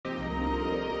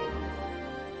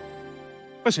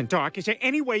Listen, Doc, is there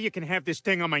any way you can have this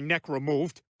thing on my neck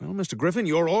removed? Well, Mr. Griffin,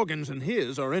 your organs and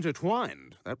his are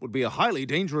intertwined. That would be a highly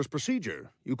dangerous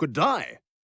procedure. You could die.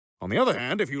 On the other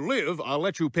hand, if you live, I'll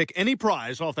let you pick any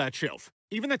prize off that shelf.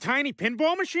 Even the tiny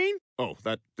pinball machine? Oh,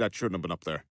 that shouldn't have been up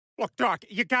there. Look, Doc,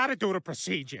 you gotta do the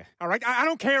procedure, all right? I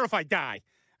don't care if I die.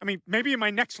 I mean, maybe in my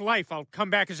next life I'll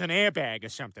come back as an airbag or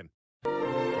something.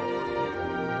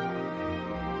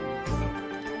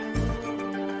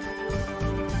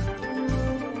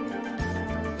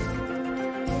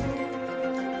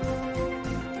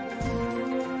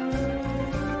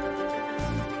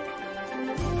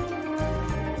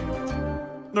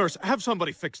 Nurse, have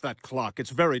somebody fix that clock. It's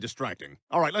very distracting.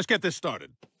 All right, let's get this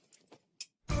started.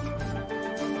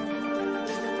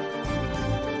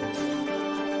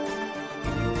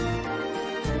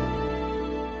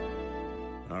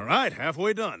 All right,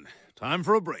 halfway done. Time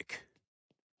for a break.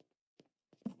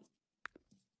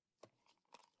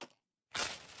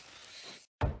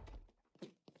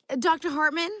 Dr.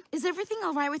 Hartman, is everything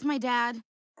all right with my dad?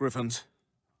 Griffins,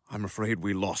 I'm afraid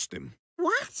we lost him.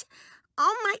 What?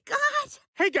 Oh, my God.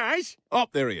 Hey, guys. Oh,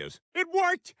 there he is. It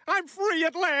worked. I'm free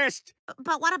at last.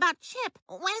 But what about Chip?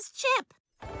 Where's Chip?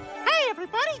 Hey,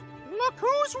 everybody. Look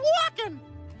who's walking.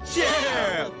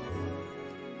 Chip!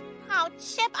 Oh,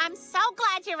 Chip, I'm so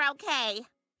glad you're okay.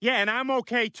 Yeah, and I'm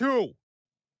okay, too.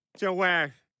 So,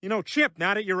 you know, Chip,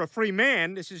 now that you're a free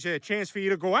man, this is a chance for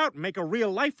you to go out and make a real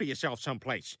life for yourself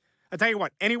someplace. I'll tell you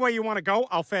what, anywhere you want to go,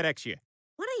 I'll FedEx you.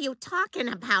 What are you talking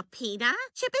about, Peter?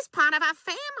 Chip is part of our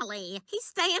family. He's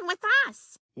staying with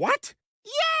us. What?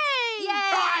 Yay!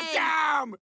 Yay!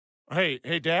 Awesome! Hey,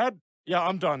 Dad? Yeah,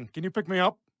 I'm done. Can you pick me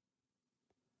up?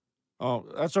 Oh,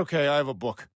 that's okay. I have a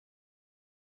book.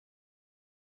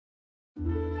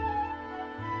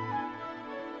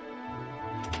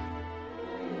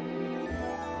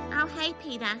 Oh, hey,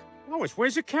 Peter. Lois,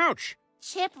 where's the couch?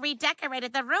 Chip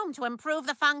redecorated the room to improve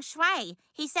the feng shui.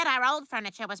 He said our old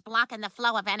furniture was blocking the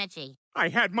flow of energy. I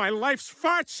had my life's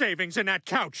fart savings in that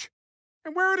couch.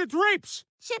 And where are the drapes?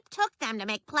 Chip took them to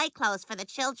make play clothes for the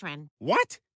children.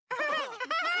 What? Oh,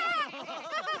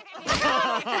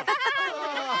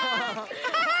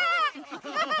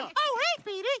 hey,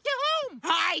 Peter, you're home.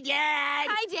 Hi, Dad!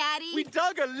 Hi, Daddy. We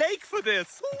dug a lake for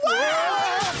this.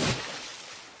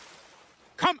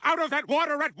 Come out of that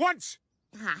water at once!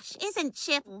 Gosh, isn't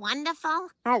Chip wonderful?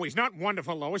 Oh, he's not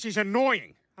wonderful, Lois. He's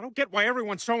annoying. I don't get why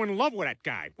everyone's so in love with that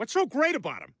guy. What's so great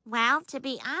about him? Well, to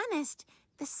be honest,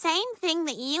 the same thing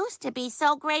that used to be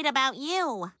so great about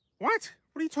you. What?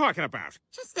 What are you talking about?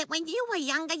 Just that when you were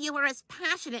younger, you were as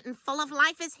passionate and full of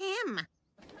life as him.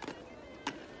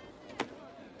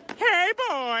 Hey,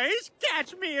 boys!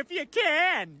 Catch me if you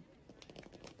can!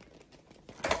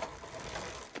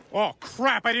 Oh,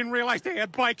 crap, I didn't realize they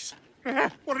had bikes.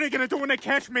 What are they gonna do when they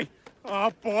catch me?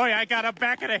 Oh, boy, I got a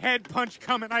back of the head punch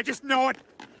coming. I just know it.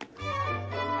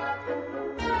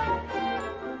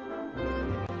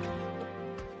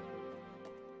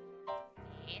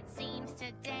 It seems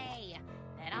today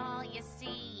that all you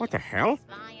see What the hell? is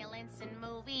violence in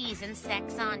movies and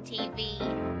sex on TV.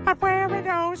 But where are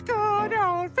those good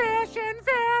old-fashioned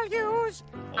values?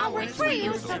 I wish we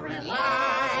used to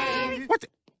rely.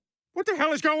 What the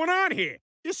hell is going on here?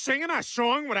 You're singing our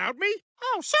song without me?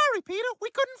 Oh, sorry, Peter. We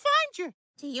couldn't find you.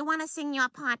 Do you want to sing your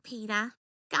part, Peter?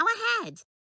 Go ahead.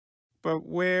 But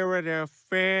where are the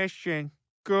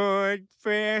good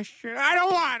fashion? I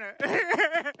don't want to.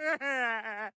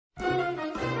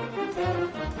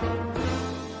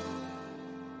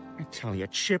 I tell you,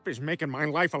 Chip is making my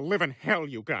life a living hell,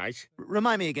 you guys.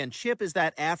 Remind me again, Chip is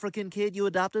that African kid you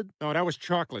adopted? No, that was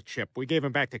Chocolate Chip. We gave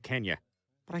him back to Kenya.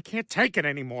 But I can't take it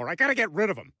anymore. I gotta get rid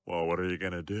of him. Well, what are you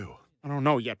gonna do? I don't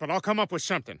know yet, but I'll come up with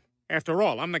something. After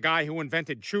all, I'm the guy who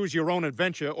invented choose your own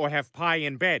adventure or have pie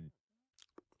in bed.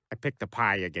 I picked the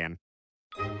pie again.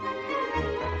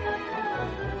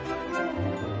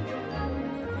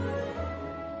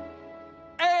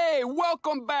 Hey,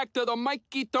 welcome back to the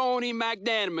Mikey Tony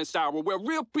Magnanimous Hour, where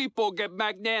real people get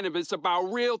magnanimous about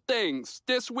real things.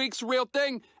 This week's real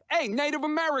thing, hey, Native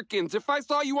Americans, if I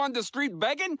saw you on the street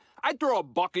begging, I'd throw a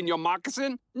buck in your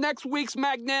moccasin. Next week's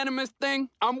magnanimous thing,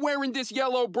 I'm wearing this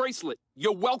yellow bracelet.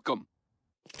 You're welcome.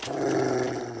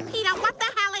 Peter, what the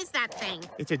hell is that thing?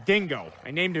 It's a dingo.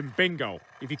 I named him Bingo.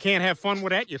 If you can't have fun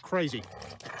with that, you're crazy.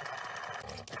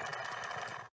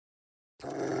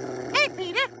 Hey,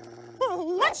 Peter.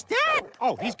 What's that?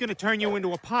 Oh, he's gonna turn you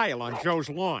into a pile on Joe's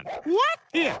lawn. What?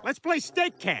 Here, let's play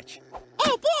steak catch.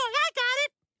 Oh, boy, I got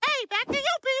it. Hey, back to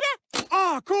you, Peter.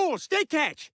 Oh, cool, steak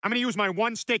catch. I'm gonna use my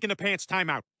one steak in the pants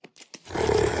timeout.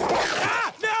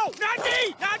 Ah, no, not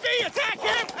me, attack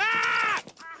him. Ah!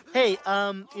 Hey,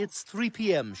 it's 3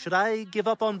 p.m. Should I give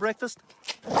up on breakfast?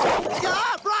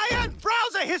 Ah, Brian!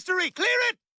 Browser history! Clear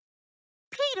it!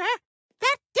 Peter,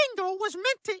 that dingo was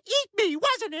meant to eat me,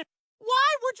 wasn't it?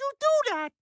 Why would you do that?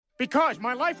 Because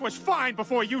my life was fine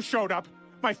before you showed up.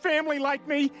 My family liked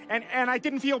me, and I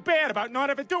didn't feel bad about not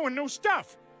ever doing new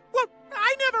stuff. Well,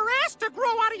 I never asked to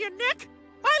grow out of your neck.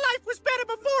 My life was better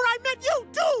before I met you,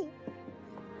 too.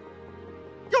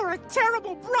 You're a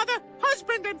terrible brother,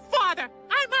 husband, and father.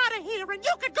 I'm out of here, and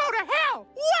you can go to hell.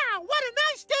 Wow, what a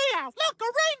nice day out. Look, a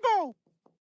rainbow.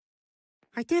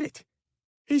 I did it.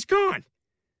 He's gone.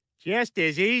 Just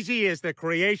as easy as the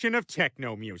creation of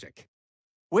techno music.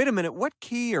 Wait a minute, what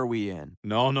key are we in?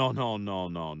 No, none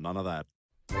of that.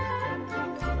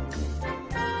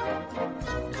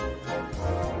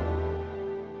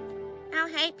 Oh,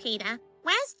 hey, Peter.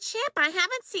 Where's Chip? I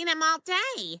haven't seen him all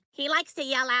day. He likes to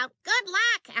yell out, "Good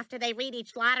luck," after they read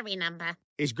each lottery number.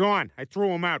 He's gone. I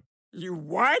threw him out. You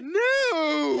what?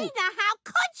 No! Peter, how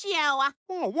could you?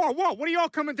 Whoa. What are y'all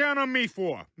coming down on me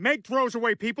for? Meg throws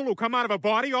away people who come out of a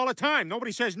body all the time.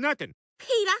 Nobody says nothing.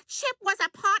 Peter, Chip was a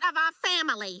part of our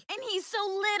family. And he's so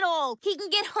little. He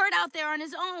can get hurt out there on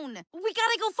his own. We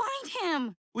gotta go find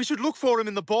him. We should look for him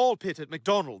in the ball pit at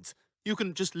McDonald's. You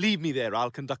can just leave me there. I'll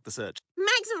conduct the search.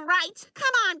 Meg's right.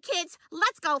 Come on, kids.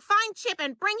 Let's go find Chip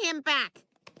and bring him back.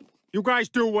 You guys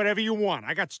do whatever you want.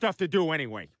 I got stuff to do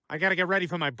anyway. I gotta get ready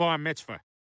for my bar mitzvah.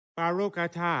 Baruch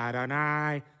atah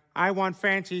Adonai. I want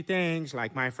fancy things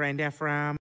like my friend Ephraim.